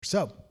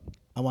So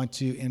I want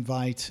to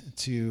invite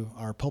to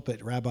our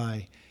pulpit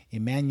Rabbi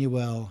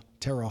Emmanuel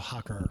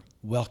Terohacker.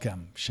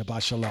 Welcome.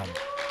 Shabbat Shalom.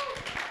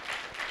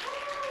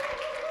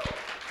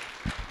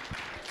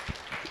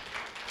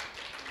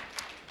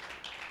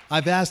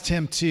 I've asked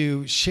him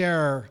to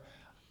share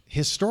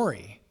his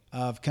story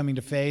of coming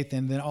to faith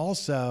and then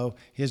also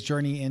his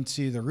journey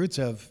into the roots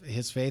of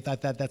his faith. I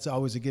thought that's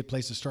always a good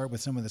place to start with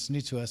someone that's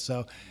new to us.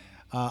 So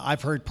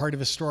I've heard part of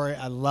his story.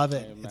 I love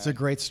it. Amen. It's a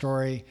great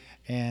story.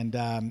 And,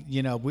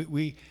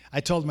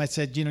 I told him, I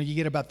said, you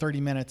get about 30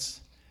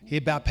 minutes. He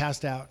about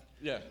passed out.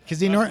 Yeah. Because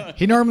he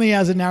normally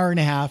has an hour and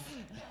a half.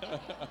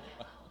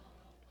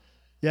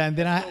 Yeah, and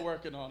then Still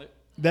working on it.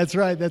 That's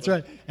right.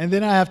 And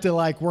then I have to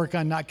work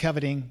on not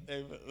coveting.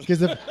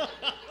 Because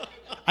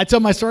I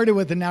told him I started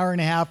with an hour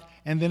and a half,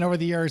 and then over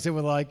the years it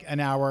was an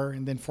hour,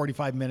 and then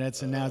 45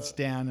 minutes, and now it's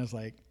down. It's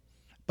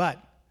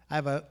but I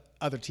have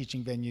other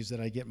teaching venues that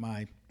I get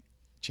my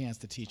chance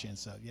to teach in.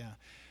 So yeah.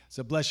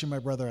 So bless you, my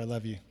brother. I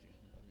love you.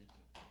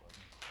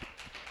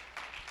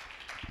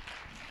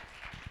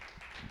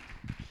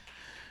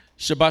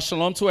 Shabbat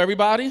Shalom to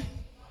everybody.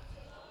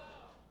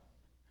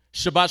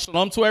 Shabbat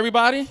Shalom to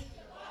everybody.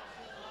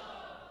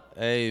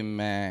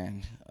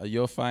 Amen.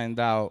 You'll find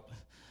out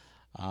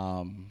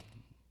I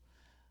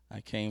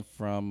came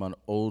from an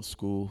old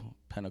school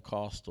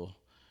Pentecostal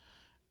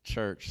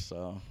church,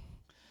 so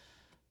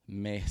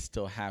may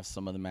still have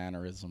some of the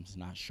mannerisms,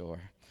 not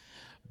sure.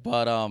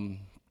 But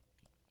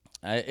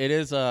it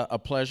is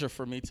a pleasure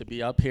for me to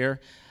be up here.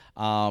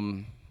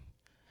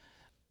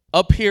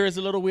 Up here is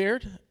a little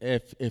weird.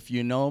 If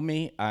you know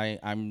me,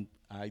 I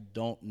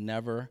don't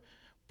never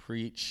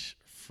preach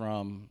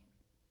from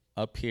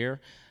up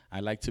here. I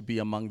like to be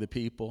among the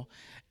people,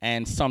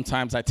 and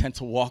sometimes I tend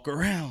to walk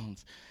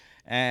around.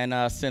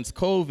 And since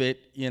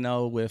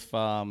COVID, with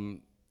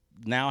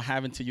now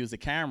having to use a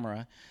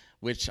camera,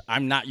 which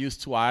I'm not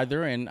used to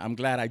either, and I'm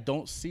glad I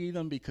don't see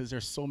them because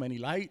there's so many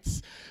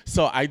lights.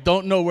 So I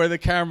don't know where the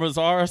cameras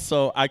are,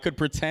 so I could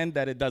pretend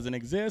that it doesn't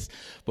exist.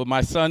 But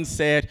my son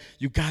said,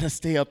 you got to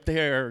stay up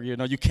there.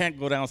 You can't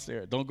go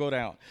downstairs. Don't go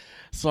down.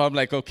 So I'm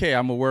like, okay,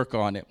 I'm going to work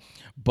on it.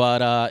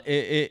 But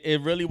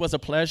it really was a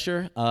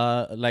pleasure.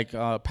 Like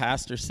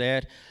Pastor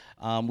said,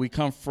 we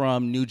come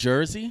from New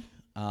Jersey.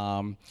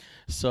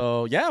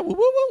 So yeah, woo, woo,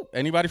 woo.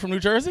 Anybody from New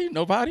Jersey?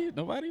 Nobody?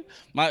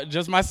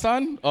 Just my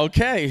son?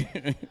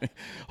 Okay.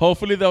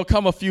 Hopefully there'll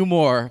come a few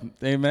more.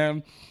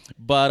 Amen.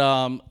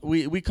 But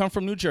we come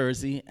from New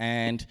Jersey,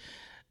 and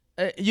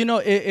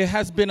it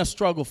has been a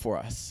struggle for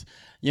us.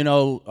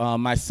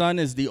 My son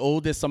is the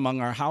oldest among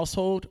our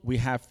household. We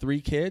have 3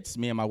 kids,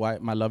 me and my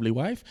wife, my lovely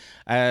wife,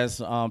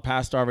 as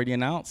Pastor already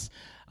announced.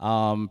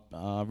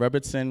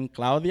 Robertson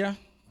Claudia.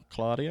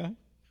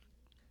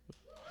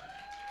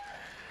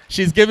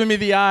 She's giving me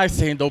the eye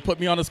saying, don't put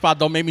me on the spot.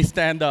 Don't make me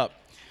stand up.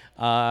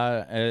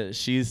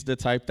 She's the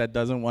type that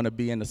doesn't want to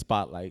be in the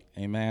spotlight.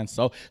 Amen.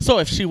 So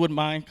if she would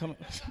mind coming.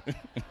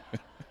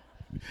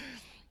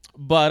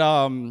 But,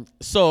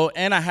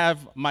 and I have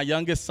my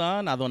youngest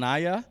son,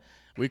 Adonaiah.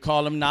 We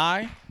call him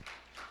Nai.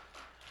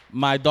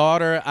 My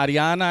daughter,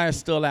 Ariana, is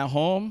still at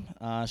home.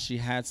 She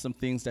had some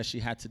things that she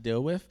had to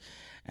deal with.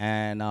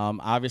 And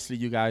obviously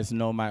you guys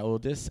know my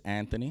oldest,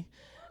 Anthony.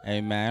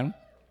 Amen.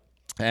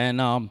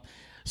 And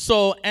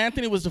so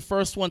Anthony was the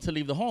first one to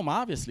leave the home,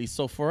 obviously.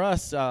 So for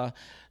us,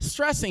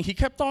 stressing, he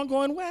kept on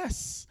going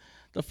west.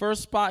 The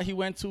first spot he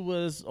went to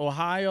was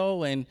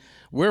Ohio, and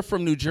we're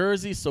from New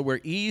Jersey, so we're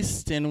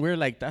east, and we're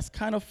like, that's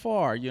kind of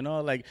far,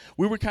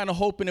 we were kind of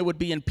hoping it would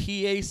be in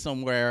PA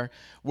somewhere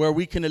where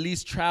we can at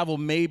least travel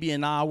maybe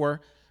an hour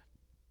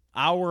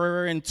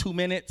and 2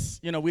 minutes.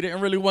 We didn't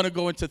really want to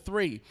go into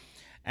 3.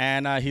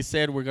 And he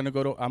said, I'm going to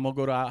go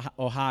to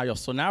Ohio.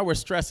 So now we're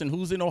stressing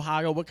who's in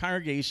Ohio, what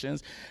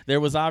congregations. There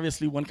was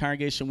obviously one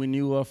congregation we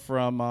knew of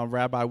from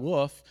Rabbi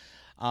Wolf.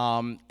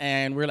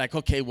 And we're like,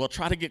 okay, we'll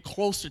try to get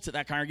closer to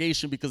that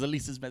congregation because at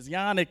least it's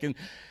Messianic.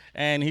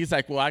 And he's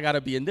like, well, I got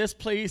to be in this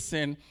place.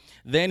 And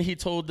then he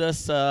told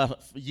us a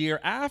year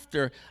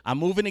after, I'm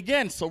moving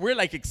again. So we're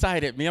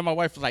excited. Me and my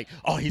wife was like,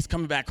 oh, he's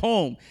coming back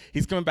home.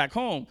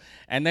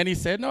 And then he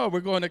said, no,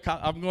 I'm going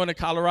to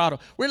Colorado.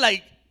 We're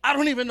like, I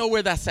don't even know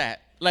where that's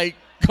at.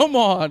 Come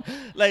on.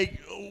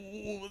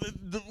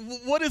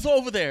 What is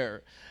over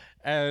there?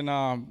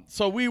 And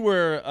so we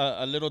were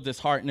a little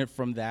disheartened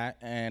from that.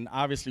 And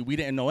obviously, we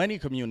didn't know any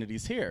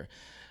communities here.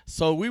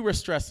 So we were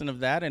stressing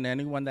of that. And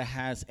anyone that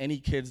has any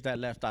kids that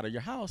left out of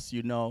your house,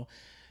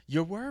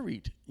 you're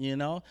worried,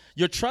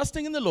 You're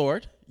trusting in the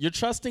Lord. You're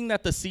trusting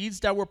that the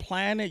seeds that were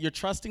planted, you're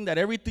trusting that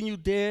everything you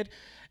did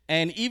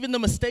and even the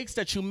mistakes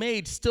that you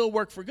made still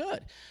work for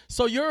good.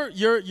 So you're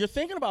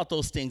thinking about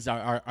those things.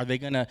 Are they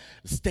going to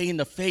stay in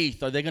the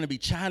faith? Are they going to be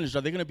challenged?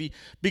 Are they going to be,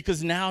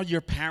 because now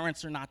your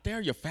parents are not there,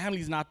 your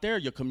family's not there,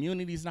 your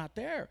community's not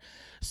there.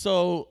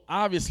 So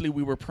obviously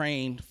we were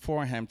praying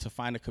for him to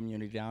find a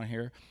community down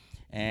here.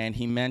 and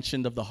he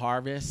mentioned of the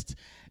harvest.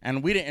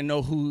 And we didn't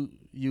know who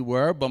you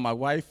were, but my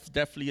wife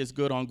definitely is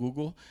good on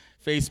Google,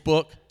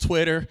 Facebook,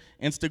 Twitter,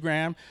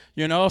 Instagram,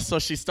 so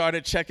she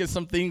started checking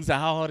some things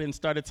out and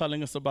started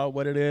telling us about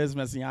what it is,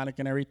 Messianic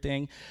and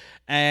everything.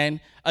 And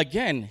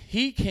again,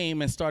 he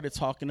came and started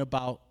talking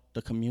about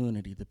the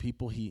community, the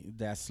people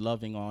that's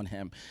loving on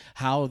him,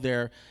 how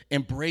they're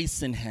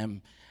embracing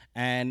him.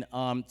 And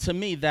to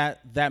me,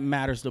 that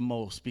matters the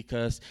most,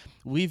 because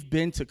we've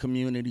been to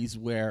communities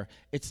where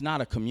it's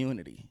not a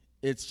community.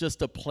 It's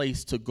just a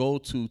place to go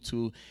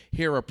to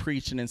hear a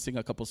preach and then sing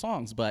a couple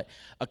songs. But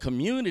a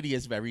community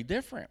is very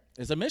different.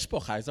 It's a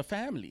mishpocha, it's a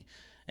family.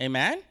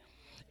 Amen?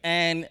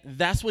 And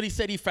that's what he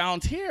said he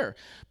found here.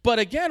 But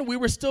again, we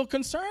were still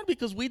concerned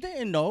because we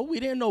didn't know. We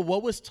didn't know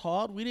what was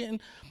taught. We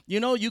didn't,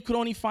 you could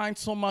only find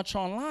so much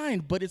online.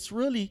 But it's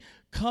really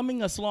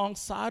coming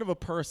alongside of a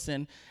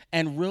person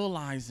and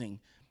realizing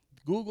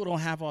Google don't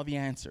have all the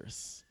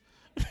answers.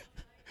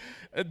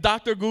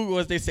 Dr. Google,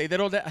 as they say, they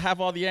don't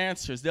have all the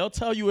answers. They'll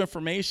tell you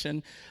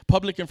information,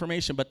 public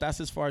information, but that's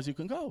as far as you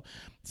can go.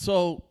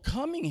 So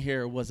coming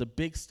here was a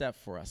big step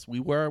for us. We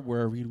were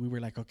worried. We were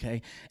like,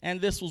 okay. And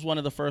this was one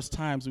of the first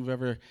times we've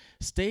ever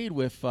stayed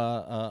with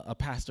a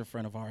pastor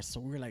friend of ours.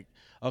 So we were like,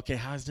 okay,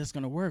 how is this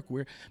going to work?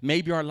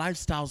 Maybe our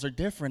lifestyles are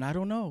different. I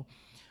don't know.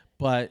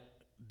 But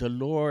the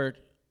Lord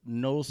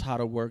knows how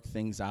to work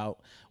things out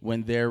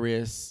when there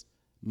is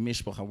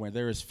mishpacha, when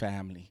there is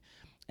family.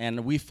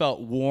 And we felt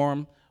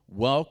warm,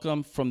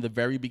 welcome from the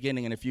very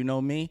beginning. And if you know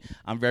me,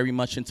 I'm very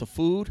much into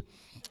food.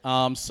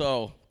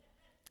 So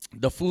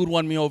the food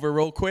won me over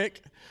real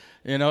quick.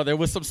 There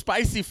was some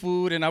spicy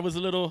food, and I was a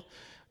little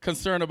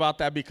concerned about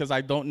that because I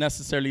don't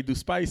necessarily do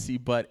spicy,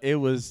 but it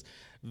was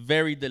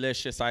very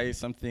delicious. I ate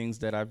some things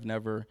that I've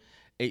never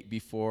ate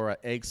before. An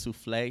egg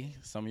souffle.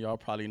 Some of y'all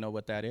probably know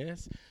what that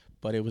is,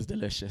 but it was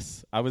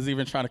delicious. I was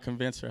even trying to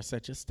convince her. I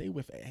said, just stay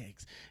with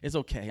eggs. It's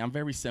okay. I'm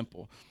very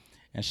simple.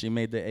 And she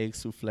made the egg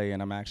souffle,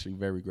 and I'm actually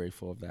very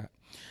grateful of that.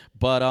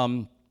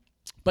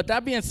 But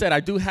that being said, I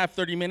do have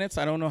 30 minutes.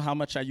 I don't know how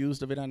much I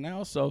used of it on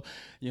now, so,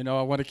 I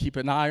want to keep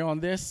an eye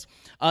on this.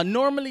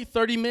 Normally,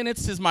 30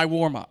 minutes is my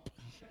warm-up.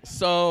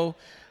 So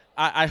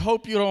I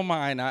hope you don't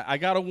mind. I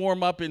got to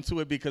warm up into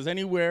it because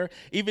anywhere,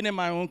 even in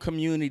my own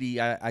community,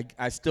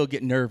 I still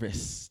get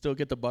nervous, still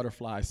get the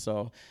butterflies.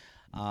 So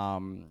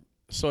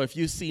if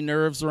you see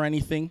nerves or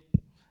anything,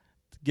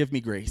 give me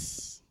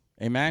grace.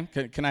 Amen.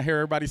 Can I hear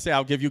everybody say,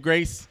 I'll give you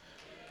grace?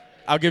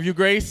 I'll give you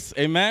grace.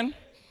 Amen.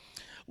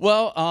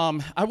 Well,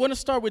 I want to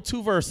start with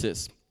 2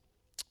 verses.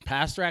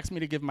 Pastor asked me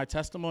to give my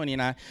testimony,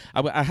 and I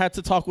had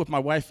to talk with my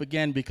wife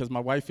again because my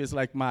wife is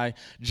like my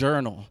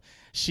journal.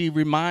 She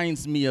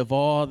reminds me of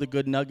all the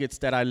good nuggets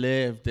that I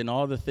lived and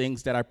all the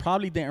things that I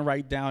probably didn't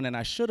write down, and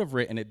I should have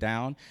written it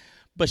down,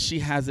 but she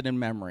has it in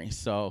memory.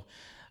 So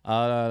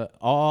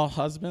all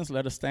husbands,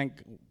 let us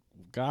thank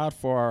God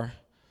for our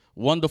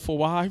wonderful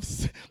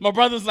wives. My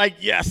brother's like,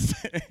 yes.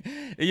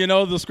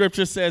 The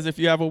scripture says if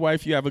you have a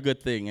wife, you have a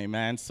good thing.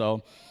 Amen.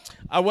 So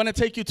I want to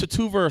take you to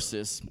 2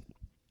 verses.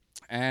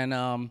 And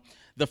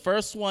the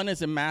first one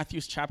is in Matthew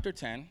chapter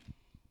 10.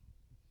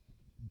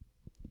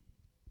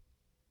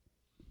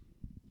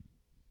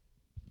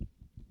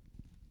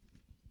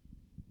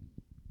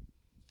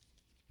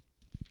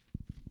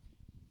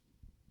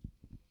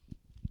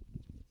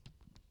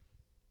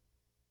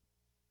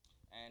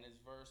 And it's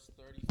verse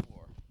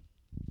 34.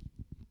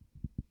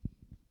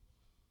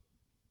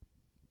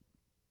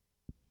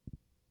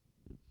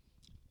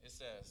 It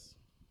says,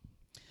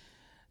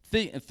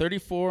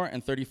 34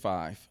 and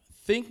 35,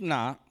 think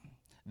not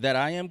that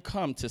I am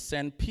come to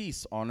send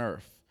peace on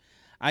earth.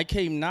 I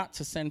came not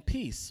to send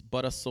peace,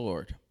 but a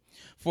sword.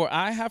 For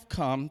I have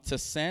come to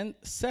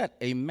set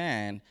a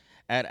man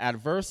at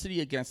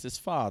adversity against his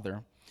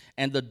father,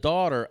 and the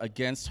daughter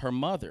against her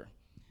mother,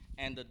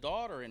 and the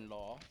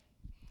daughter-in-law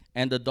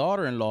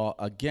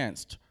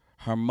against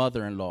her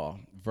mother-in-law.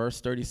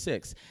 Verse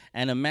 36,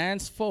 and a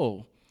man's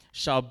foe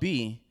shall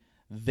be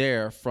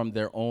there from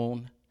their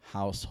own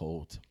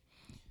household.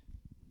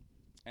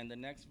 And the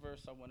next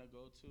verse I want to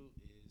go to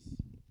is,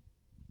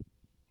 I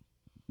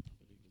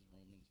believe it's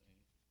Romans 8.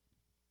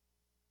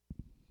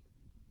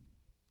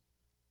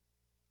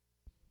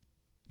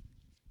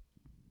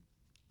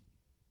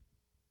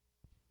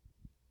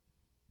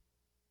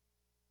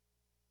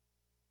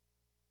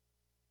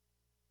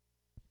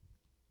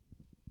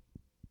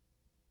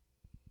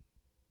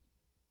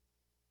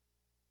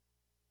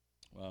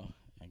 Well,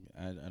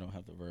 I don't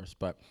have the verse,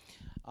 but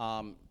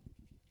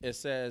it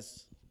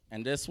says,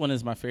 and this one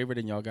is my favorite,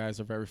 and y'all guys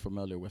are very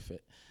familiar with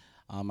it.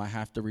 I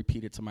have to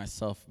repeat it to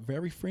myself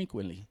very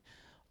frequently.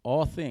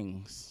 All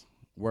things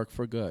work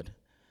for good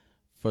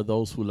for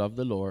those who love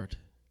the Lord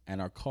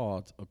and are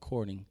called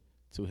according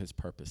to his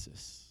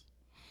purposes.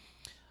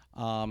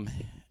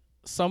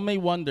 Some may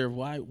wonder,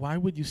 why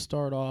would you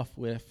start off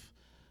with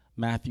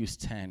Matthew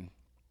 10?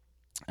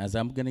 As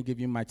I'm going to give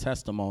you my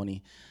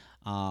testimony,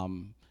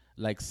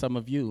 like some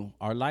of you,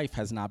 our life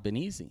has not been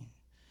easy.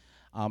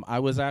 I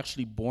was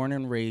actually born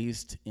and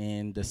raised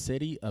in the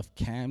city of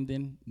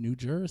Camden, New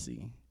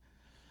Jersey.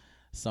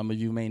 Some of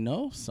you may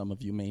know, some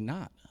of you may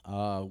not.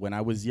 When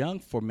I was young,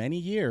 for many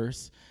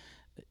years,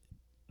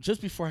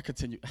 just before I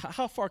continue,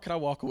 how far could I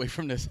walk away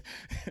from this?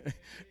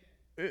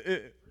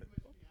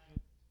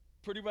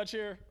 Pretty much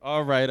here?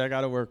 All right, I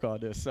got to work on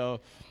this.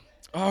 So,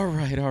 all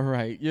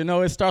right. You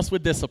know, it starts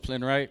with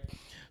discipline, right?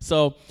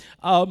 So,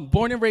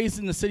 born and raised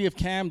in the city of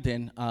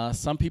Camden,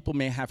 some people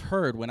may have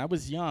heard, when I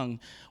was young,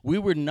 we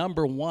were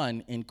number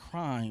one in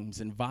crimes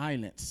and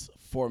violence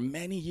for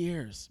many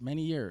years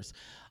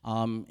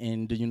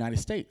in the United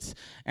States.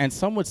 And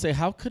some would say,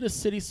 how could a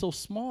city so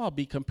small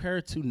be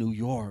compared to New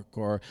York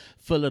or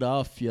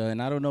Philadelphia?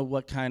 And I don't know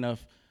what kind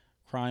of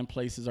crime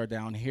places are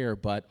down here,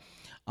 but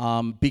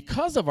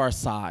because of our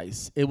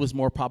size, it was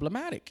more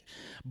problematic.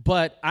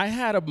 But I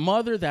had a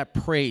mother that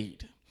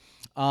prayed.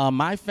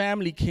 My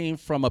family came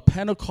from a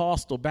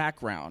Pentecostal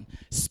background,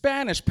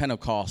 Spanish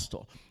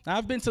Pentecostal. Now,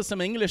 I've been to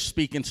some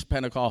English-speaking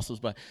Pentecostals,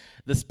 but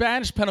the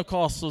Spanish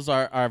Pentecostals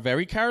are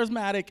very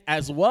charismatic,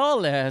 as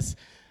well as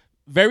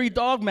very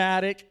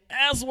dogmatic,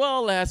 as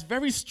well as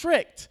very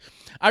strict.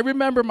 I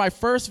remember my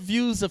first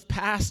views of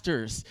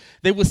pastors.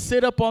 They would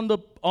sit up on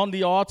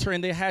the altar,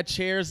 and they had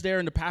chairs there,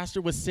 and the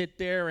pastor would sit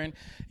there, and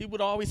he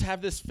would always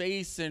have this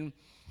face and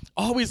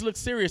always look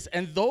serious.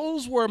 And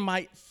those were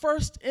my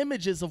first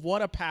images of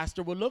what a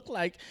pastor would look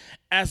like,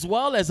 as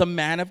well as a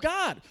man of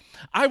God.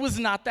 I was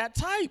not that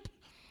type.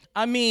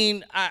 I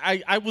mean,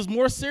 I was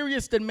more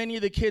serious than many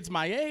of the kids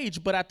my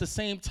age, but at the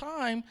same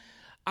time,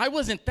 I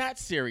wasn't that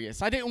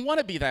serious. I didn't want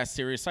to be that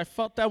serious. I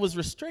felt that was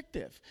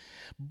restrictive.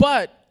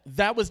 But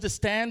that was the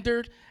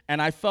standard,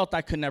 and I felt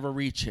I could never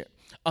reach it,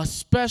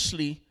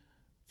 especially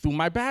through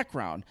my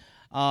background.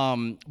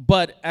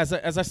 But as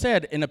I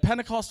said, in a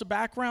Pentecostal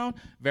background,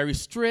 very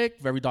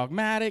strict, very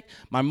dogmatic.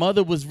 My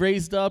mother was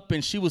raised up,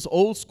 and she was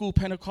old school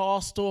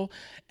Pentecostal,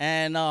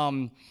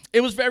 and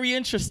it was very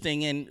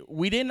interesting. And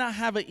we did not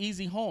have an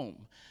easy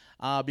home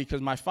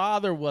because my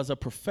father was a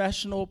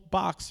professional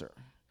boxer,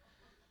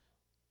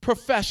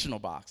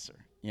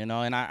 you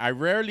know. And I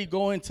rarely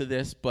go into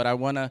this, but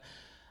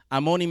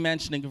I'm only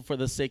mentioning it for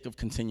the sake of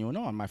continuing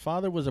on. My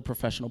father was a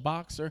professional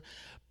boxer,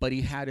 but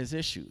he had his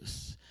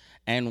issues.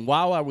 And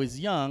while I was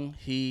young,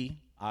 he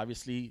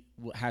obviously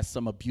has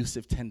some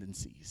abusive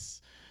tendencies,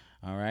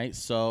 all right?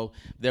 So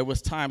there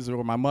was times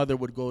where my mother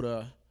would go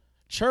to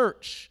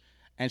church,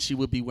 and she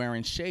would be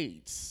wearing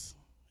shades,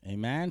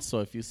 amen?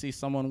 So if you see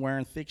someone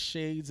wearing thick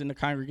shades in the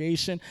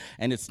congregation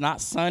and it's not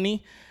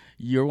sunny,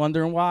 you're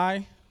wondering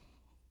why?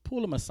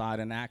 Pull them aside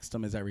and ask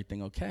them, is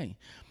everything okay?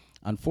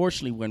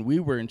 Unfortunately, when we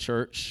were in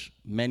church,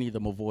 many of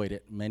them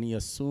avoided. Many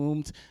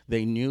assumed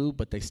they knew,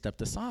 but they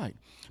stepped aside.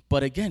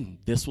 But again,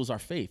 this was our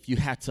faith. You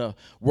had to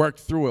work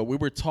through it. We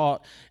were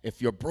taught,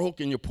 if you're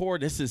broke and you're poor,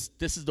 this is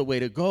the way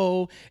to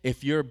go.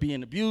 If you're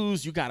being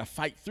abused, you got to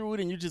fight through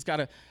it, and you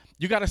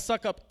got to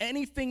suck up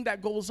anything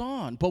that goes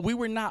on. But we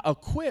were not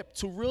equipped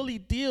to really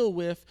deal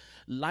with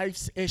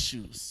life's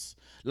issues,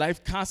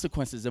 life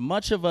consequences. And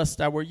much of us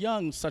that were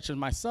young, such as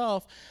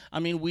myself, I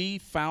mean, we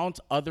found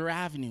other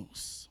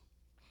avenues.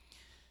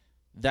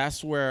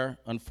 That's where,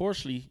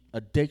 unfortunately,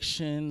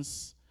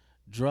 addictions,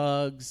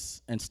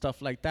 drugs, and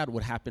stuff like that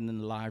would happen in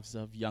the lives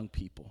of young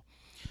people.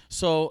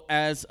 So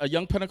as a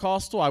young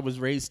Pentecostal, I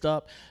was raised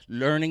up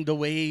learning the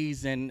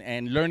ways and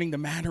learning the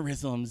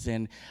mannerisms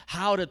and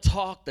how to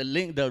talk,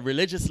 the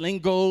religious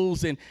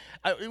lingos. And,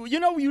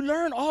 you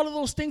learn all of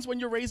those things when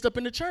you're raised up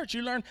in the church.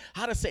 You learn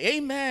how to say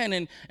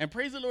amen and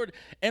praise the Lord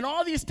and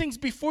all these things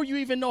before you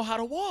even know how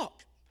to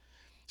walk.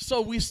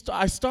 So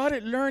I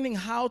started learning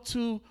how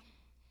to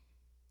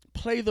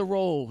play the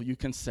role, you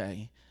can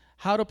say,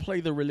 how to play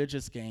the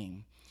religious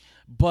game.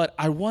 But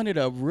I wanted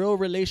a real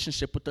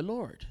relationship with the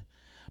Lord.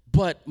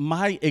 But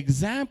my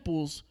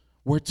examples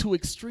were too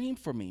extreme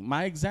for me.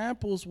 My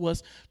examples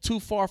was too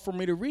far for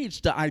me to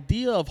reach. The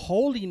idea of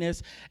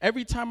holiness,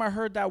 every time I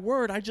heard that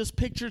word, I just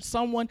pictured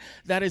someone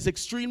that is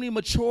extremely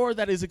mature,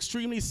 that is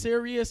extremely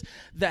serious,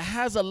 that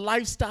has a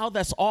lifestyle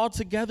that's all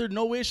together,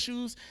 no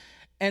issues.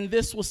 And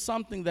this was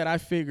something that I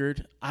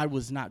figured I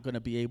was not going to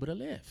be able to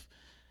live.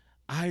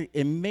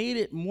 It made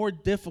it more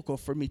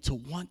difficult for me to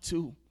want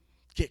to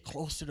get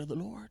closer to the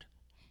Lord.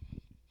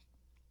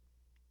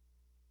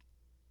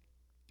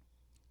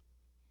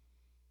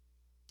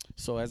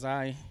 So as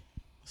I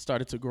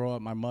started to grow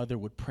up, my mother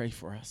would pray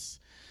for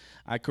us.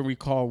 I can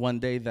recall one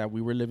day that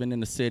we were living in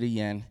the city,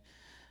 and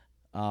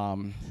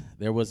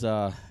there was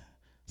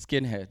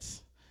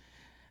skinheads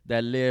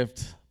that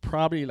lived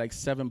probably like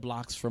 7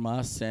 blocks from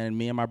us, and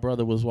me and my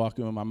brother was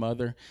walking with my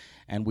mother,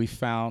 and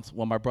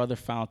my brother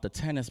found the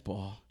tennis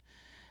ball.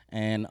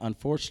 And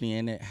unfortunately,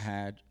 in it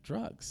had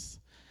drugs.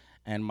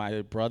 And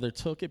my brother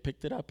took it,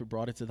 picked it up, and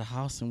brought it to the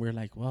house. And we're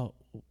like, well,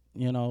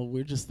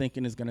 we're just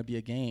thinking it's going to be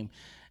a game.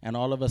 And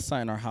all of a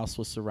sudden, our house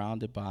was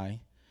surrounded by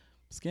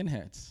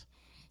skinheads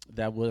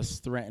that was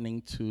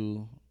threatening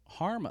to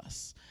harm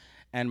us.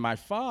 And my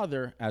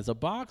father, as a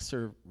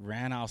boxer,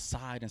 ran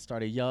outside and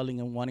started yelling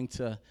and wanting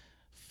to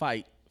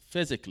fight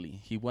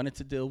physically. He wanted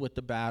to deal with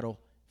the battle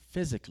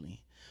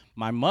physically.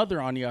 My mother,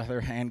 on the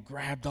other hand,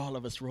 grabbed all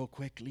of us real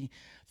quickly,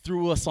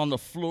 threw us on the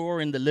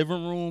floor in the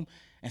living room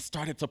and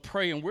started to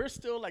pray. And we're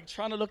still like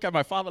trying to look at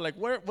my father like,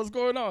 what's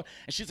going on?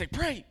 And she's like,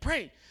 pray,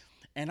 pray.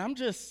 And I'm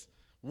just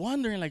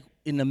wondering, like,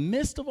 in the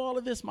midst of all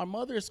of this, my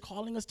mother is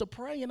calling us to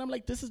pray. And I'm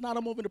like, this is not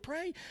a moment to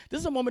pray. This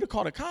is a moment to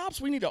call the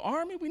cops. We need an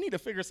army. We need to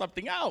figure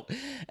something out.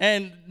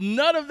 And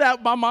none of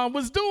that my mom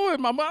was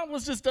doing. My mom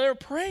was just there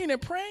praying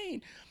and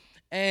praying.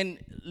 And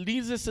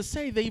needless to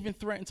say, they even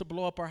threatened to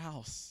blow up our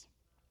house.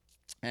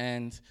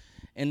 And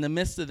in the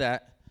midst of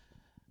that,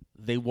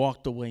 they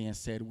walked away and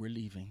said, we're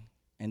leaving.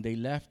 And they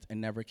left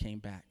and never came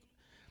back.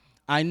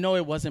 I know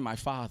it wasn't my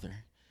father,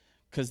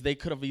 because they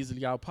could have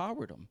easily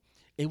outpowered him.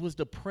 It was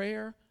the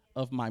prayer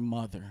of my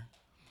mother.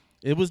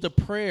 It was the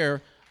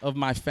prayer of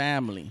my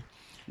family.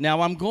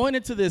 Now, I'm going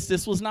into this.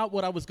 This was not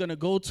what I was going to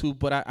go to,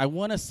 but I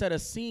want to set a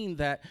scene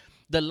that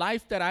the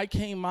life that I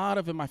came out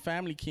of and my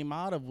family came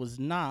out of was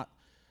not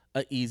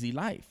an easy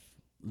life.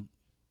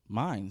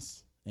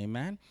 Mine's.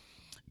 Amen.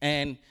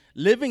 And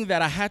living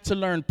that, I had to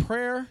learn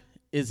prayer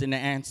is an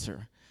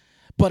answer.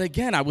 But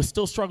again, I was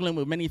still struggling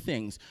with many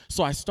things.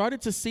 So I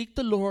started to seek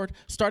the Lord,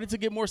 started to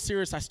get more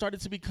serious. I started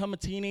to become a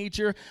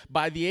teenager.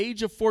 By the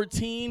age of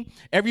 14,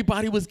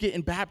 everybody was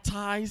getting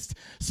baptized.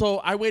 So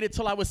I waited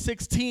till I was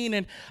 16,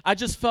 and I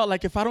just felt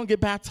like if I don't get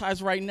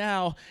baptized right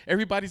now,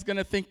 everybody's going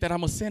to think that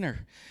I'm a sinner.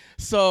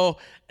 So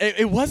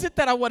it wasn't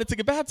that I wanted to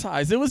get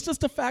baptized. It was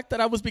just the fact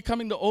that I was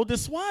becoming the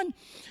oldest one.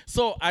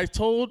 So I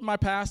told my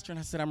pastor, and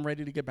I said, I'm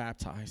ready to get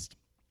baptized.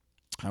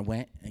 I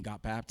went and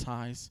got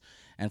baptized.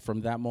 And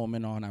from that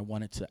moment on, I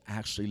wanted to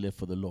actually live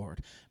for the Lord,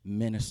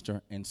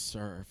 minister and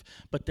serve.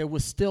 But there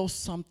was still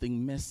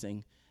something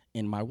missing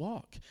in my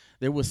walk.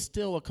 There was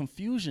still a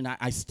confusion.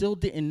 I still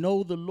didn't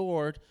know the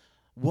Lord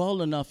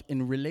well enough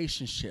in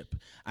relationship.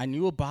 I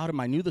knew about him.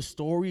 I knew the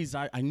stories.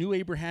 I knew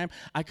Abraham.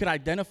 I could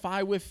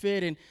identify with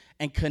it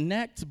and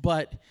connect,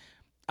 but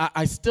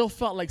I still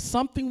felt like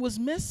something was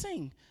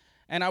missing.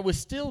 And I was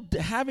still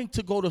having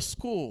to go to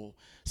school,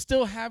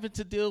 still having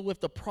to deal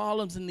with the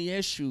problems and the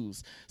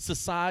issues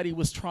society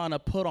was trying to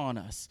put on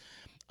us.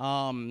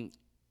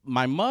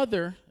 My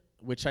mother,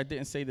 which I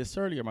didn't say this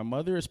earlier, my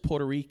mother is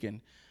Puerto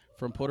Rican,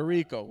 from Puerto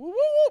Rico. Woo, woo,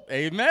 woo.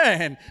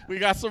 Amen. We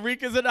got some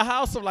Ricans in the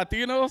house, some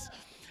Latinos.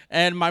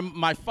 And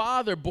my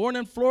father, born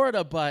in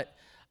Florida, but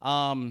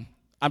I'm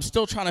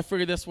still trying to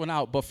figure this one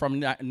out. But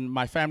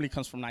my family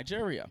comes from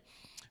Nigeria.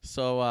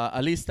 So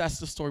at least that's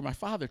the story my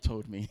father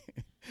told me.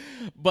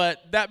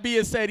 But that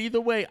being said, either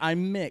way,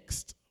 I'm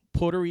mixed,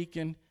 Puerto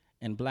Rican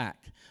and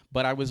black.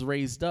 But I was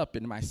raised up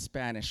in my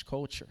Spanish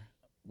culture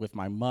with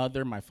my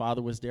mother. My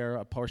father was there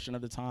a portion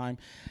of the time.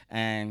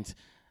 And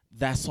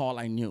that's all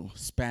I knew.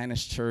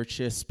 Spanish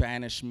churches,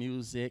 Spanish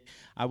music.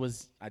 I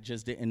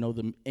just didn't know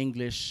the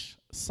English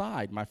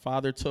side. My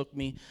father took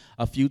me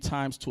a few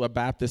times to a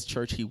Baptist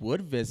church he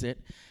would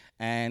visit.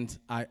 And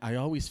I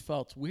always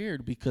felt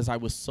weird because I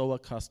was so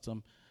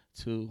accustomed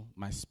to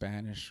my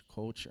Spanish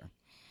culture.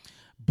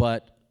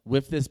 But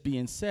with this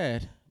being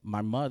said,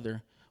 my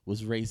mother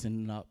was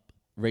raising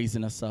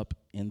us up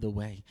in the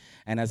way.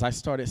 And as I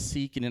started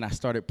seeking and I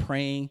started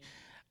praying,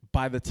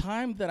 by the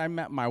time that I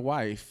met my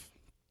wife,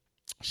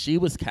 she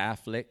was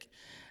Catholic,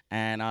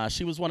 and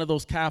she was one of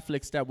those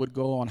Catholics that would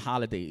go on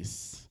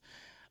holidays.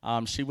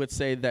 She would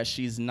say that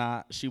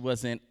she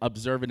wasn't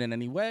observant in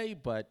any way,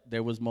 but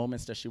there was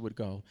moments that she would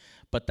go.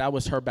 But that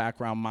was her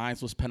background. Mine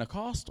was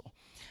Pentecostal.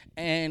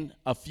 And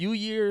about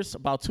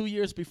 2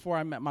 years before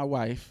I met my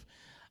wife,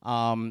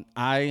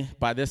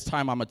 by this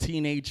time I'm a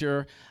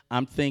teenager.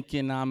 I'm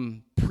thinking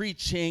I'm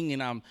preaching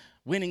and I'm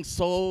winning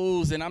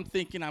souls and I'm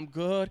thinking I'm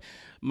good.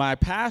 My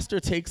pastor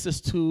takes us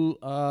to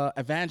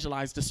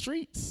evangelize the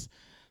streets.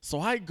 So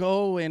I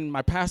go and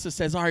my pastor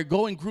says, all right,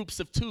 go in groups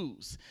of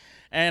twos.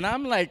 And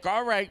I'm like,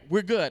 all right,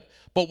 we're good.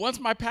 But once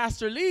my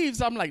pastor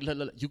leaves, I'm like,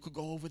 look, you could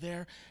go over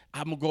there.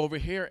 I'm going to go over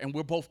here, and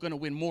we're both going to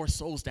win more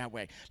souls that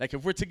way. Like,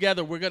 if we're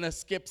together, we're going to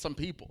skip some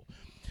people.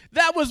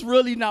 That was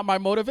really not my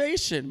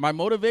motivation. My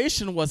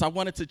motivation was I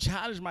wanted to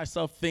challenge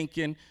myself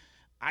thinking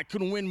I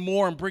could win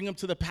more and bring them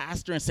to the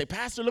pastor and say,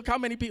 Pastor, look how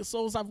many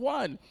souls I've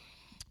won.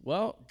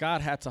 Well,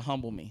 God had to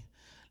humble me.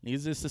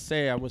 Needless to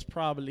say, I was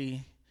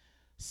probably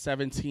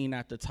 17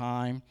 at the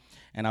time,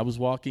 and I was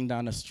walking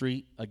down the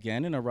street,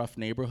 again, in a rough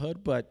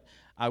neighborhood, but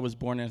I was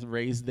born and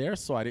raised there,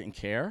 so I didn't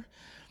care.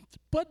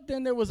 But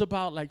then there was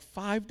about like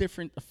five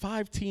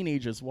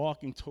teenagers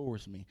walking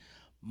towards me,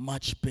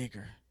 much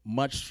bigger,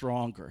 much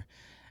stronger,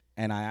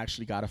 and I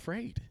actually got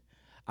afraid.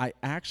 I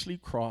actually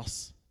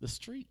crossed the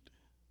street.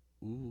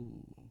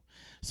 Ooh.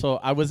 So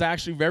I was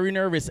actually very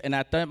nervous, and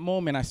at that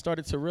moment, I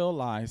started to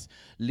realize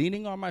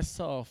leaning on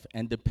myself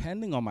and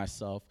depending on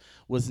myself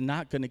was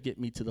not going to get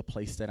me to the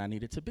place that I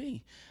needed to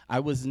be. I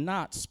was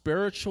not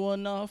spiritual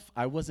enough.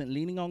 I wasn't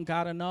leaning on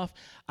God enough.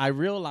 I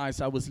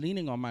realized I was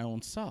leaning on my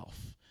own self,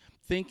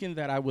 thinking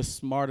that I was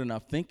smart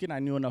enough, thinking I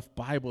knew enough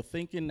Bible,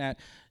 thinking that,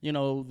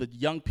 the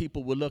young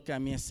people would look at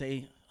me and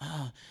say,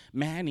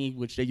 Manny,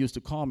 which they used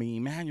to call me,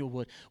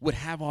 Emmanuel, would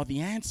have all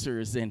the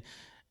answers. And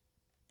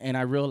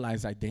I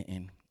realized I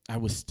didn't. I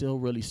was still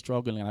really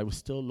struggling. I was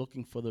still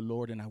looking for the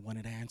Lord, and I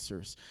wanted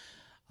answers.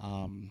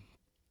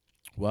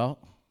 Well,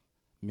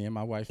 me and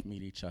my wife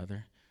meet each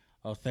other.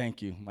 Oh,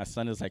 thank you. My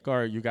son is like, all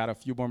right, you got a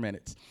few more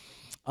minutes.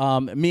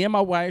 Me and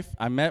my wife,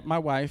 I met my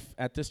wife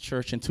at this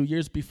church, and 2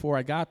 years before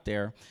I got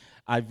there,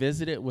 I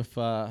visited with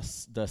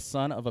the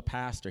son of a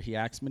pastor. He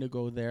asked me to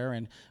go there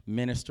and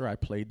minister. I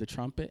played the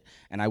trumpet,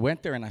 and I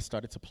went there and I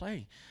started to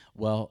play.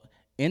 Well,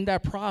 in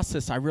that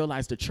process, I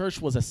realized the church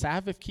was a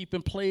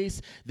Sabbath-keeping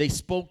place. They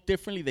spoke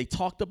differently. They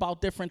talked about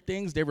different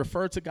things. They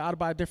referred to God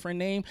by a different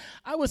name.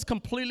 I was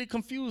completely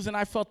confused, and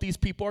I felt these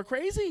people are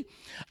crazy.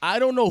 I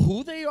don't know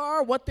who they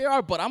are, what they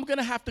are, but I'm going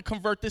to have to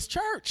convert this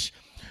church.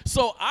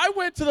 So I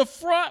went to the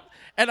front,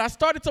 and I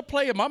started to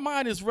play, and my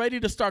mind is ready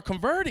to start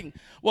converting.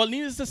 Well,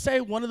 needless to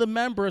say, one of the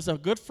members, a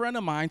good friend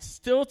of mine,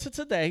 still to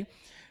today,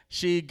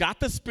 she got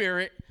the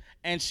Spirit.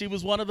 And she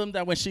was one of them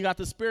that when she got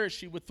the Spirit,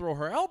 she would throw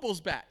her elbows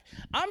back.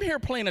 I'm here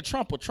playing a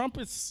trumpet.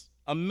 Trumpet's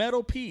a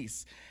metal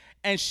piece.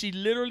 And she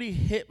literally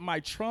hit my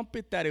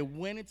trumpet that it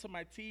went into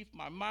my teeth,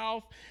 my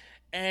mouth.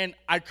 And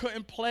I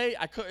couldn't play.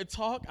 I couldn't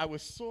talk. I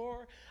was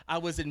sore. I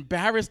was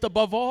embarrassed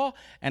above all.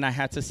 And I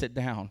had to sit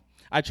down.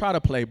 I tried to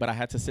play, but I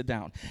had to sit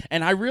down.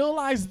 And I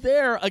realized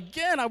there,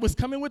 again, I was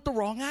coming with the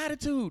wrong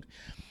attitude.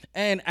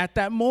 And at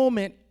that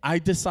moment, I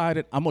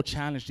decided I'm going to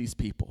challenge these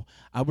people.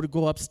 I would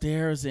go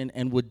upstairs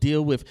and would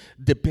deal with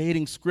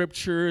debating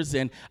scriptures,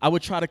 and I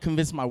would try to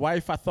convince my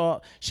wife. I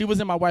thought she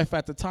wasn't my wife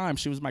at the time.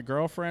 She was my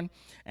girlfriend,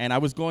 and I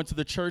was going to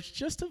the church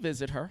just to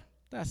visit her.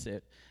 That's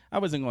it. I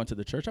wasn't going to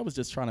the church. I was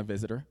just trying to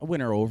visit her, win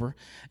her over.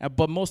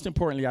 But most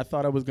importantly, I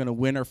thought I was going to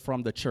win her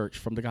from the church,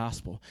 from the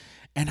gospel.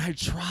 And I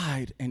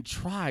tried and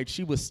tried.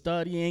 She was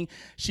studying.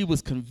 She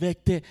was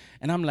convicted.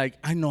 And I'm like,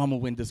 I know I'm going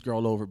to win this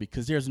girl over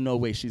because there's no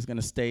way she's going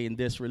to stay in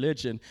this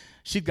religion.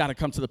 She's got to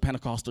come to the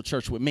Pentecostal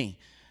church with me.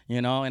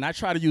 You know, and I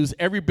try to use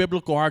every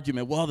biblical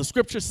argument. Well, the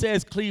scripture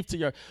says cleave to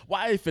your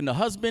wife and the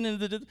husband.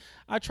 And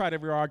I tried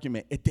every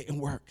argument. It didn't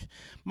work.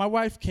 My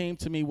wife came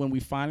to me when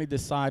we finally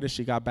decided,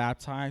 she got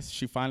baptized.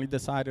 She finally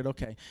decided,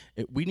 okay,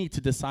 we need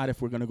to decide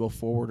if we're going to go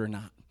forward or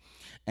not.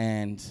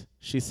 And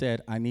she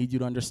said, I need you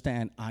to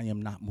understand, I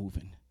am not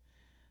moving.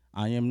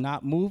 I am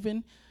not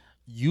moving.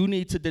 You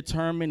need to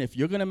determine if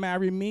you're going to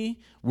marry me,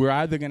 we're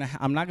either going to,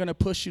 I'm not going to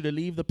push you to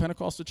leave the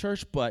Pentecostal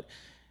church, but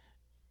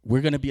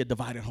we're going to be a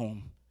divided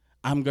home.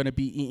 I'm going to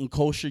be eating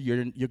kosher.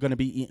 You're going to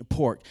be eating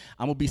pork.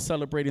 I'm going to be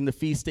celebrating the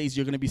feast days.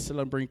 You're going to be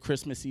celebrating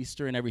Christmas,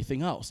 Easter, and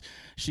everything else.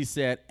 She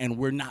said, and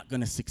we're not going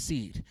to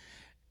succeed.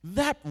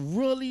 That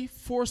really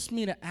forced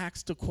me to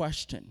ask the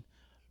question,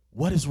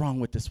 what is wrong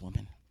with this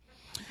woman?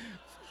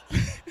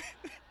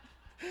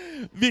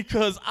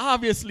 Because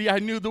obviously I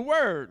knew the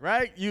word,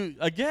 right?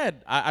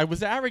 I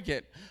was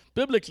arrogant.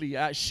 Biblically,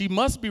 she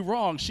must be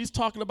wrong. She's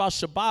talking about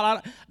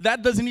Shabbat.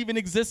 That doesn't even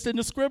exist in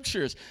the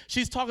scriptures.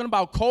 She's talking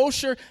about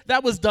kosher.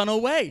 That was done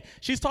away.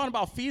 She's talking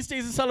about feast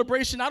days and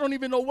celebration. I don't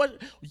even know what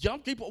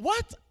young people,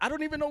 what? I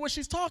don't even know what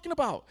she's talking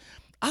about.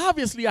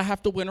 Obviously, I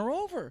have to win her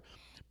over.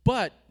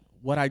 But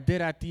what I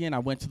did at the end, I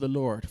went to the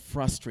Lord,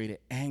 frustrated,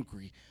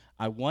 angry.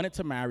 I wanted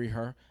to marry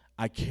her.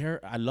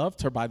 I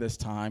loved her by this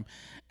time,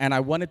 and I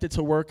wanted it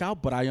to work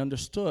out, but I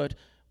understood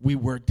we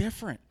were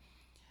different.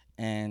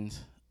 And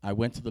I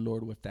went to the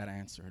Lord with that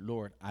answer.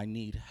 Lord, I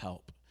need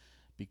help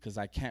because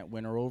I can't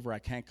win her over. I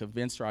can't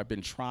convince her. I've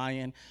been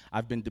trying.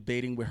 I've been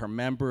debating with her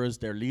members,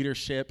 their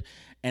leadership,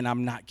 and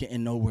I'm not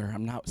getting nowhere.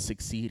 I'm not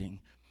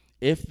succeeding.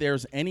 If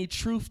there's any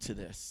truth to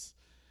this,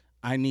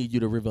 I need you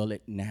to reveal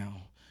it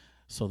now.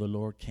 So the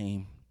Lord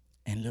came,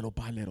 and little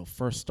by little,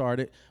 first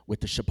started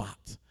with the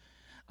Shabbat.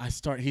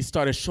 He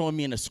started showing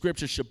me in the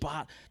scripture,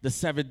 Shabbat, the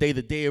seventh day,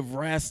 the day of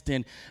rest,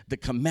 and the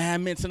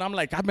commandments. And I'm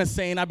like, I've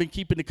been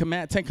keeping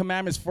the 10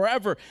 commandments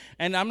forever.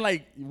 And I'm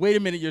like, wait a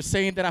minute, you're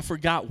saying that I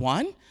forgot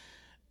one?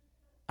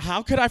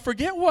 How could I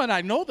forget one? I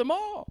know them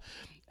all.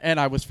 And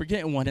I was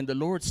forgetting one, and the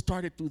Lord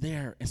started through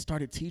there and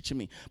started teaching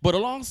me. But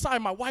alongside,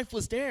 my wife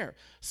was there,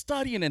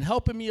 studying and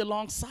helping me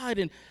alongside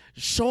and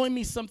showing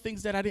me some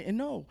things that I didn't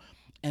know.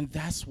 And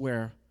that's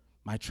where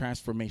my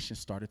transformation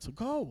started to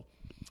go.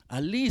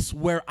 At least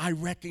where I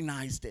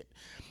recognized it.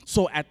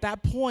 So at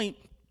that point,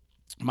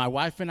 my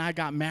wife and I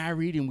got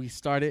married, and we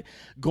started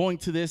going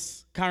to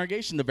this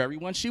congregation, the very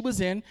one she was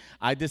in.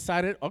 I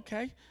decided,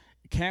 okay,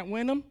 can't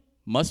win them,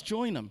 must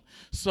join them.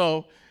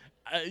 So,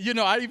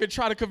 I even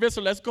tried to convince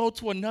her, let's go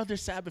to another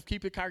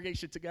Sabbath-keeping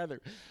congregation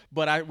together.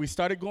 But we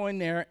started going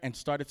there and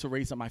started to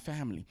raise up my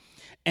family.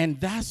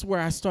 And that's where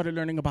I started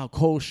learning about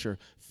kosher,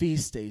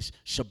 feast days,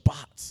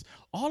 Shabbats,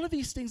 all of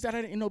these things that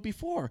I didn't know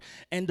before.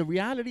 And the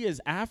reality is,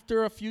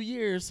 after a few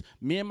years,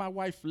 me and my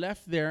wife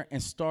left there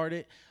and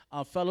started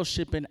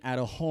fellowshipping at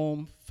a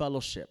home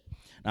fellowship.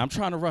 Now, I'm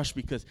trying to rush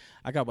because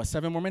I got,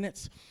 7 more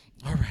minutes?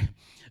 All right.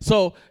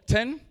 So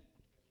 10,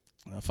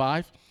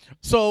 5.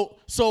 So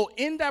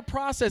in that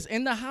process,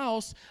 in the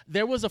house,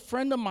 there was a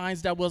friend of mine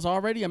that was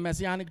already a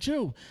Messianic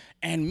Jew.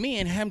 And me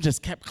and him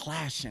just kept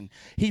clashing.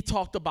 He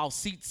talked about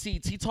seats.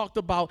 He talked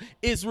about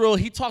Israel.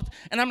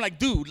 And I'm like,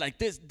 dude, like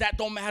that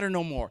don't matter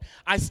no more.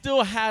 I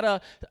still had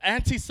a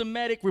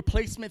anti-Semitic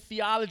replacement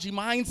theology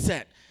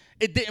mindset.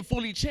 it didn't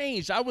fully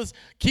change. I was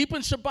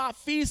keeping Shabbat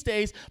feast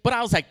days, but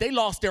I was like, they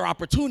lost their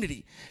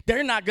opportunity.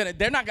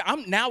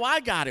 Now I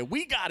got it.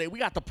 We got it. We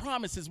got the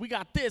promises. We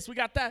got this. We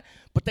got that.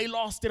 But they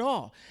lost it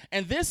all.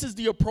 And this is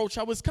the approach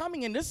I was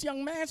coming in. This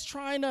young man's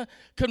trying to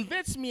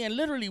convince me, and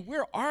literally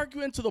we're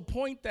arguing to the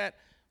point that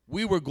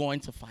we were going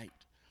to fight.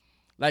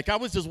 Like I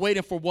was just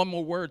waiting for one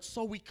more word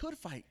so we could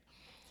fight.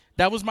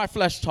 That was my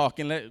flesh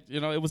talking.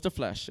 It was the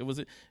flesh. It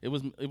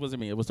wasn't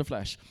me. It was the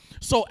flesh.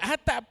 So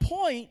at that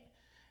point,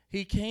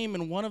 he came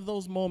in one of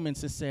those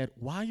moments and said,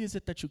 why is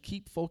it that you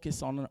keep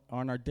focus on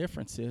our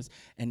differences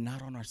and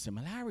not on our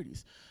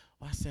similarities?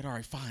 Well, I said, all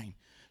right, fine.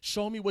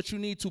 Show me what you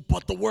need to,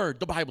 but the word,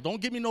 the Bible.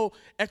 Don't give me no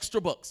extra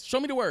books. Show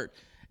me the word.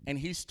 And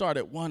he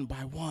started one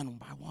by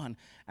one.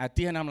 At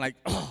the end, I'm like,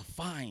 oh,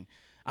 fine.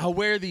 I'll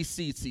wear these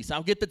tzitzis.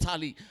 I'll get the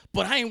talit.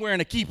 But I ain't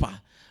wearing a kippah.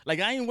 Like,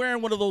 I ain't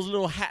wearing one of those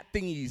little hat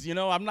thingies.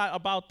 I'm not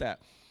about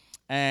that.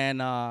 And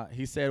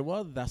he said,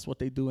 well, that's what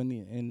they do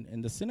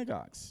in the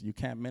synagogues. You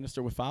can't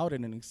minister without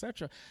it and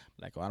etc.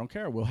 Like, well, I don't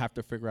care. We'll have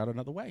to figure out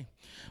another way.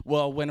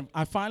 Well, when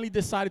I finally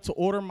decided to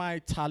order my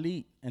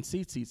talit and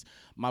tzitzis,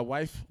 my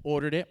wife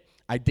ordered it.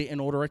 I didn't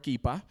order a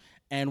kippah.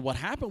 And what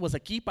happened was a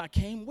kippah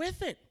came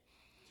with it.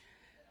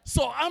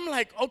 So I'm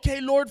like,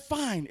 okay, Lord,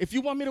 fine. If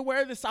you want me to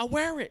wear this, I'll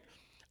wear it.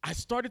 I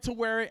started to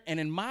wear it, and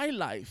in my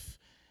life,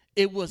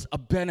 it was a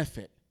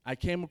benefit. I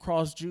came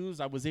across Jews.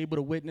 I was able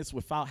to witness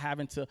without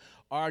having to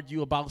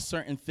argue about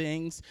certain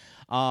things,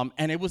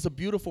 and it was a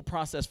beautiful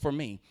process for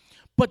me.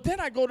 But then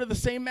I go to the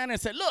same man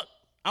and said, look,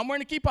 I'm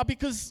wearing a kippah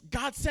because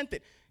God sent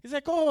it. He's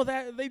like, oh,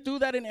 they do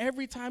that in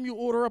every time you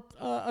order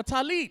a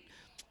talit.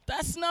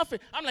 That's nothing.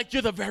 I'm like,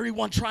 you're the very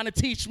one trying to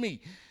teach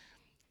me.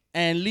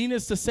 And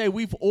needless to say,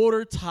 we've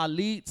ordered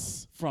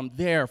talits from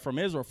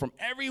Israel, from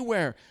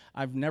everywhere.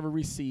 I've never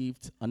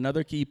received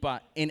another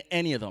kippah in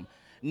any of them.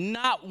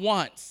 Not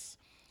once.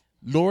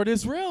 Lord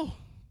is real.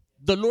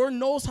 The Lord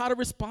knows how to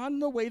respond in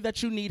the way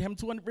that you need him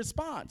to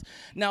respond.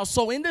 Now,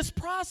 so in this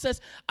process,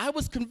 I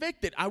was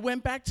convicted. I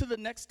went back to the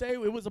next day.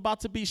 It was about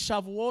to be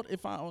Shavuot,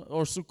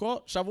 or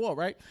Sukkot, Shavuot,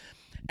 right?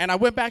 And I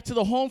went back to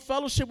the home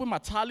fellowship with my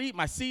talit,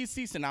 my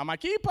tzitzis, and now my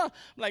kippah. I'm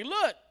like,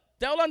 look,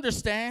 they'll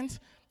understand.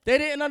 They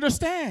didn't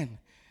understand.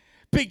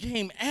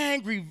 Became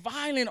angry,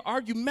 violent,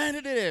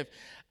 argumentative.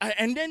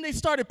 And then they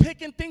started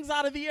picking things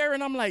out of the air,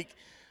 and I'm like,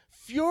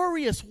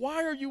 furious.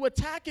 Why are you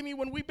attacking me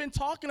when we've been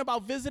talking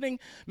about visiting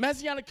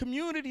Messianic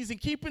communities and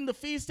keeping the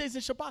feast days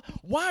and Shabbat?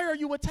 Why are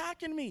you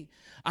attacking me?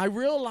 I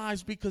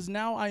realized because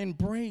now I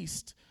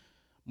embraced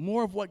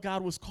more of what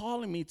God was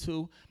calling me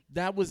to,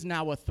 that was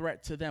now a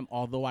threat to them,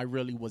 although I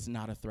really was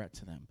not a threat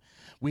to them.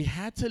 We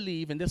had to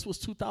leave, and this was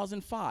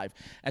 2005.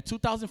 At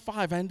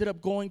 2005, I ended up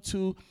going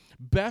to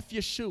Beth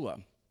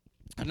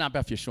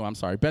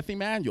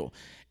Emmanuel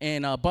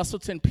in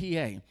Bustleton,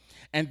 PA.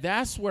 And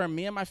that's where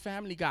me and my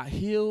family got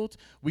healed.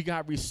 We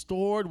got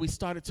restored. We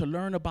started to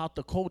learn about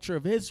the culture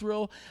of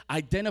Israel,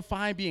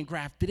 identifying, being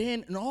grafted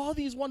in, and all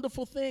these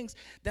wonderful things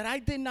that I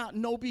did not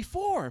know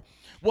before.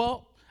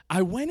 Well,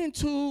 I went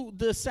into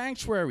the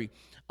sanctuary,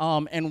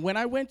 and when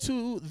I went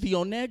to the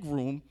Oneg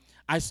room,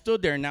 I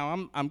stood there.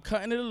 Now, I'm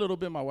cutting it a little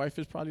bit. My wife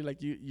is probably like,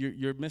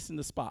 you're missing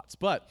the spots.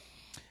 But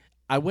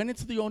I went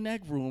into the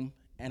Oneg room,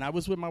 and I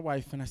was with my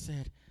wife, and I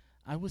said,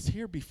 I was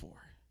here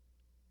before.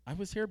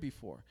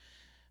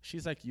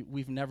 She's like,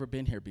 we've never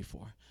been here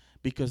before.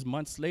 Because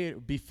months later,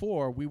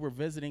 before, we were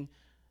visiting,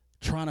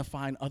 trying to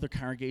find other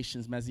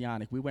congregations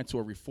Messianic. We went to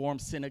a Reformed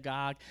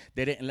synagogue.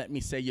 They didn't let me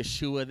say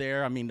Yeshua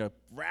there. I mean, the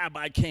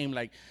rabbi came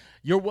like,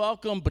 you're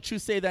welcome, but you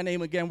say that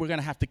name again, we're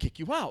going to have to kick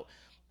you out.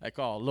 Like,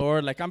 oh,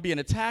 Lord, like I'm being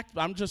attacked.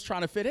 I'm just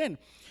trying to fit in.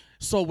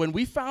 So when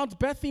we found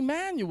Beth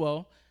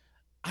Emmanuel,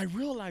 I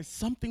realized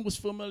something was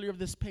familiar of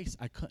this place.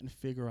 I couldn't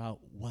figure out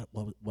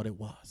what it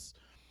was.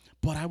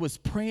 But I was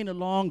praying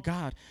along,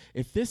 God,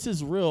 if this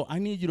is real, I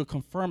need you to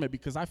confirm it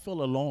because I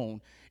feel alone.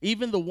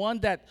 Even the one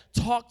that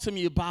talked to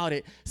me about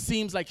it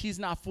seems like he's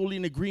not fully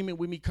in agreement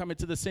with me coming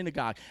to the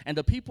synagogue. And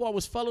the people I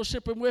was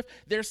fellowshipping with,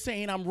 they're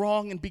saying I'm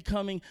wrong in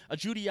becoming a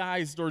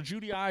Judaized or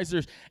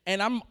Judaizers.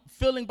 And I'm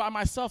feeling by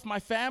myself, my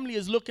family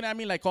is looking at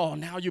me like, oh,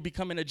 now you're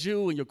becoming a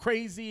Jew and you're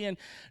crazy. And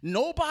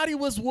nobody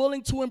was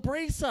willing to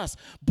embrace us.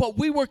 But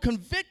we were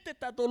convicted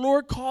that the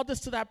Lord called us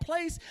to that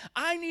place.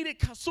 I needed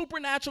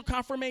supernatural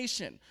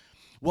confirmation.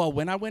 Well,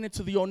 when I went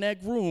into the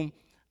Oneg room,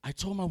 I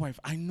told my wife,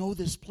 I know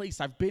this place.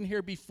 I've been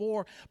here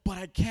before, but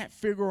I can't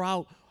figure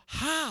out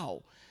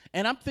how.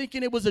 And I'm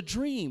thinking it was a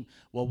dream.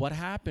 Well, what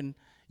happened?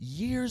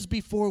 Years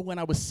before, when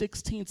I was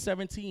 16,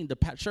 17, the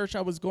church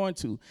I was going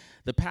to,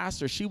 the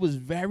pastor, she was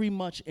very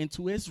much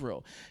into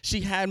Israel.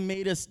 She had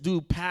made us do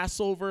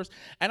Passovers,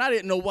 and I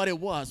didn't know what it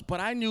was,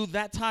 but I knew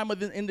that time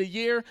in the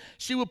year,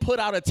 she would put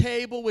out a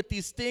table with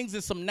these things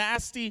and some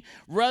nasty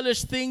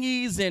relish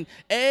thingies and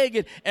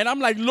egg, and I'm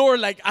like,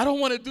 Lord, like, I don't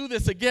want to do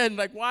this again.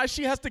 Like, why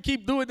she has to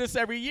keep doing this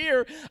every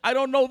year? I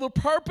don't know the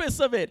purpose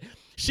of it.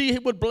 She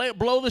would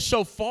blow the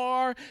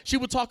shofar. She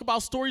would talk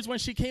about stories when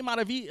she came out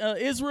of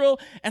Israel.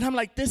 And I'm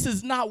like, this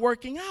is not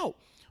working out.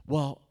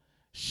 Well,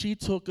 she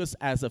took us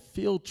as a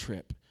field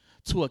trip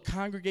to a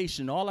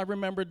congregation. All I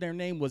remembered their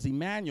name was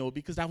Emmanuel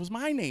because that was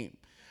my name.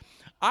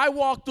 I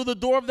walked through the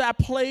door of that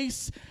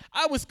place.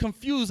 I was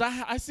confused.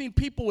 I seen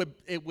people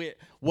with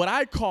what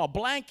I call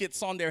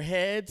blankets on their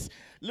heads,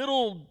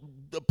 little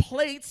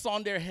plates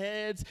on their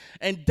heads,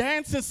 and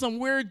dancing some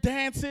weird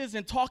dances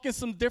and talking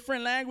some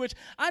different language.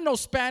 I know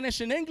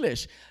Spanish and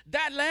English.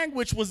 That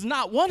language was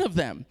not one of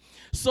them.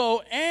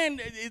 So,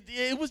 and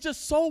it was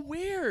just so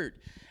weird.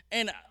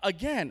 And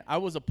again, I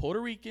was a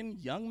Puerto Rican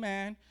young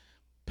man,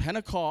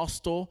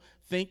 Pentecostal,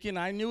 thinking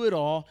I knew it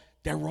all.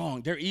 They're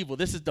wrong. They're evil.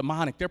 This is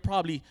demonic. They're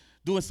probably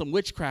doing some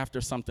witchcraft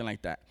or something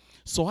like that.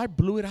 So I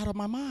blew it out of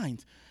my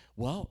mind.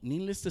 Well,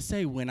 needless to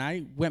say, when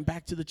I went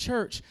back to the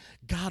church,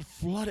 God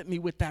flooded me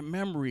with that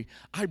memory.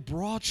 I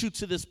brought you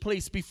to this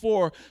place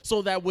before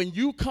so that when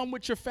you come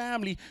with your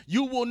family,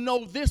 you will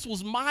know this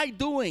was my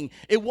doing.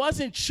 It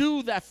wasn't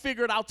you that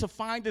figured out to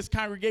find this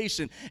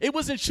congregation. It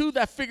wasn't you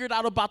that figured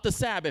out about the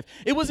Sabbath.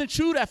 It wasn't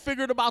you that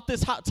figured about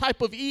this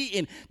type of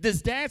eating,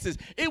 this dances.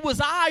 It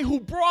was I who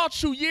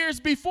brought you years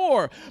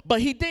before.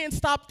 But he didn't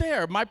stop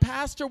there. My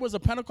pastor was a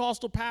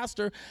Pentecostal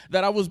pastor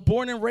that I was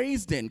born and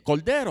raised in,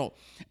 Cordero.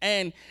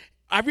 And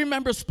I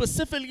remember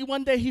specifically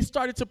one day he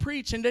started to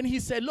preach, and then he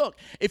said, look,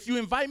 if you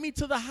invite me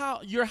to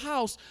your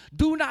house,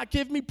 do not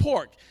give me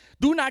pork.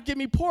 Do not give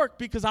me pork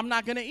because I'm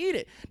not going to eat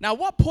it. Now,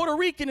 what Puerto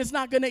Rican is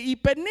not going to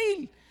eat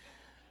pernil?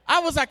 I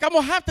was like, I'm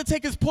going to have to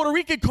take his Puerto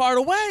Rican card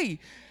away.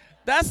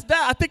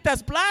 I think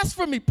that's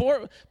blasphemy.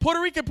 Puerto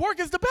Rican pork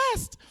is the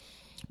best.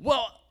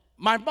 Well,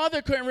 my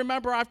mother couldn't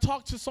remember. I've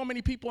talked to so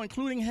many people,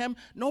 including him.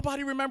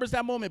 Nobody remembers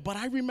that moment, but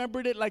I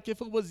remembered it like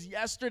if it was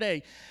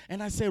yesterday.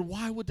 And I said,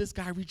 why would this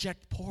guy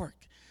reject pork?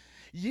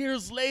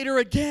 Years later,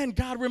 again,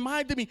 God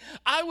reminded me,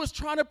 I was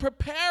trying to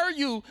prepare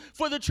you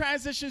for the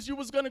transitions you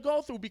was going to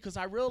go through because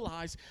I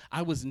realized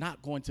I was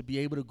not going to be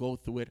able to go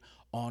through it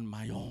on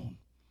my own.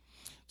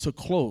 To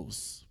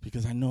close,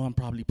 because I know I'm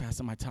probably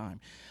passing my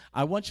time,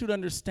 I want you to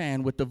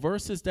understand with the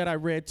verses that I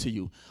read to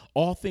you,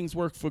 all things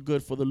work for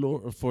good for the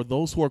Lord, for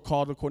those who are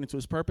called according to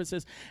his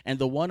purposes, and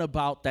the one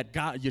about that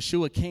God,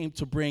 Yeshua came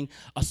to bring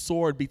a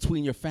sword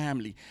between your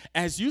family.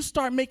 As you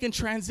start making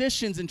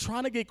transitions and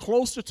trying to get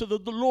closer to the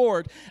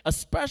Lord,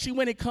 especially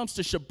when it comes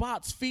to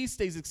Shabbats, feast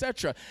days,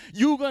 etc.,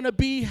 you're going to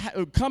be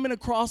coming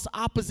across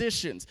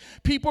oppositions.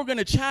 People are going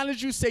to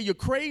challenge you, say you're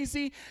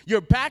crazy.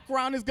 Your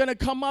background is going to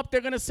come up.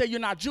 They're going to say you're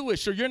not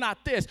Jewish, or you're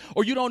not this,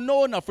 or you don't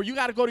know enough, or you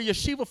got to go to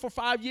yeshiva for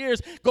 5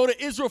 years, go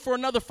to Israel for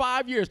another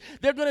 5 years.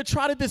 They're going to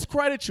try to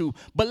discredit you.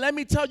 But let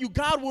me tell you,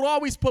 God will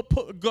always put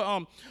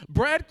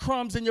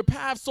breadcrumbs in your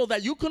path so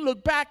that you can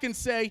look back and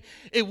say,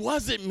 it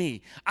wasn't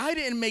me. I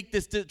didn't make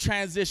this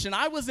transition.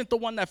 I wasn't the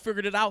one that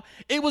figured it out.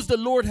 It was the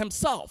Lord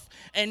himself.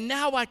 And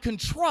now I can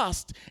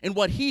trust in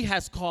what he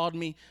has called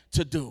me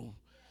to do.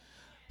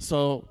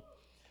 So,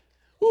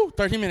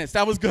 30 minutes.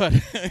 That was good.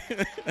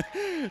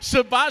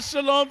 Shabbat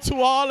shalom to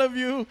all of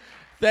you.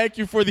 Thank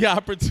you for the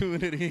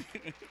opportunity.